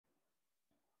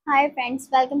Hi friends,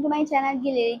 welcome to my channel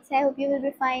gilllyrics. I hope you will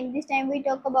be fine. This time we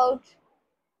talk about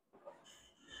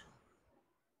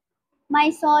My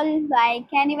Soul by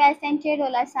Kanye West and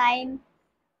Dolla sign.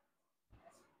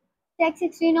 Track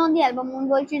 16 on the album Moon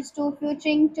Vultures 2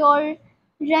 featuring Todd,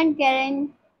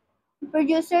 Rundgren,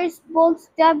 producers Box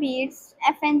The Beats,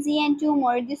 FNZ and two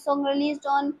more. This song released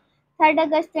on 3rd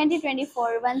August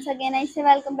 2024. Once again I say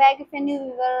welcome back if you're a new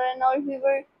viewer or an old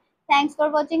viewer. Thanks for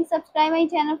watching. Subscribe my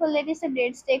channel for latest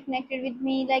updates. Stay connected with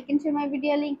me. Like and share my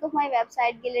video. Link of my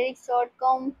website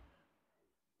gilllyrics.com.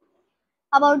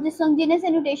 About the song genus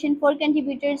annotation for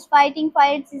contributors, Fighting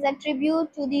Fires is a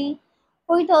tribute to the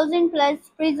 4,000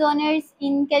 plus prisoners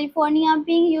in California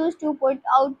being used to put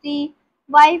out the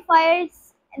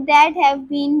wildfires that have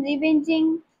been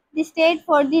ravaging the state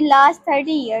for the last 30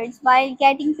 years while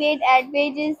getting paid at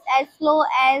wages as low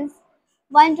as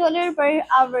 $1 per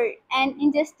hour. And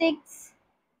injustice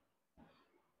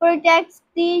protects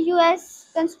the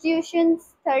U.S.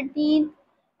 Constitution's 13th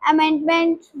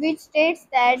Amendment, which states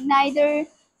that neither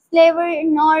slavery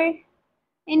nor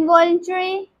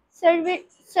involuntary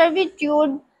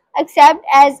servitude except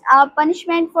as a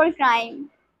punishment for crime.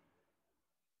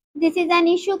 This is an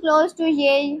issue close to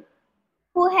Yale,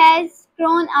 who has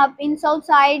grown up in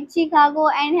Southside Chicago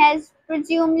and has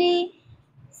presumably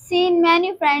seen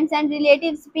many friends and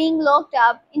relatives being locked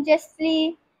up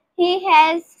unjustly. He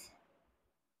has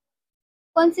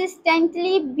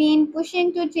consistently been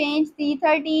pushing to change the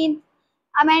 13th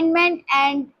Amendment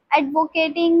and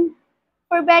advocating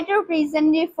for better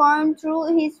prison reform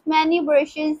through his many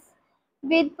brushes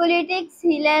with politics.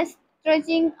 He less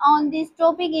touching on this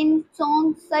topic in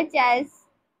songs such as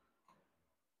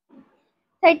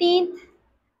 13th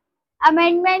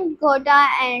Amendment Gotha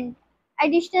and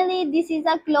additionally this is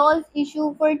a close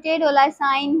issue for Ted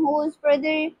Olasign, whose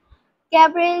brother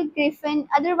Gabriel Griffin,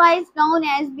 otherwise known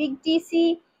as Big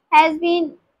TC, has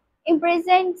been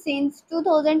imprisoned since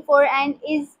 2004 and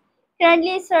is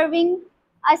currently serving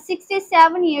a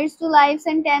 67 years to life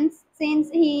sentence since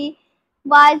he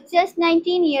was just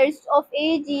 19 years of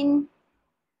age in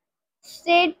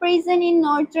state prison in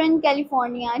Northern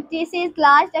California. TC's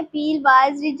last appeal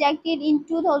was rejected in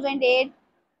 2008.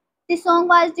 The song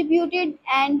was debuted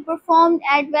and performed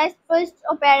at West First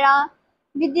Opera,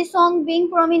 with the song being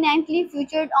prominently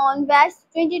featured on West's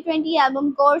 2020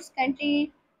 album Course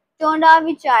Country Tonda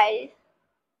with Child.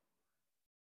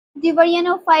 The version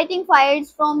of Fighting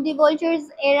Fires from the Vultures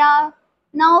era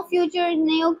now featured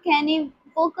new Kenny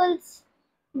vocals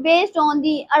based on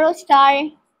the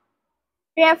Aerostar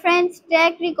reference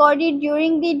track recorded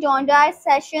during the Donda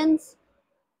sessions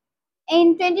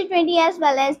in 2020 as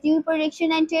well as new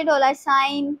production and Dolla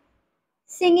sign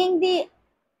singing the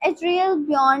ethereal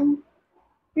beyond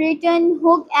written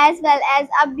hook as well as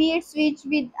a beat switch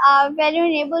with a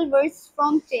vulnerable verse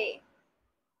from Tay.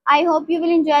 I hope you will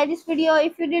enjoy this video.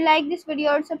 If you do like this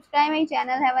video, subscribe my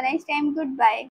channel. Have a nice time. Goodbye.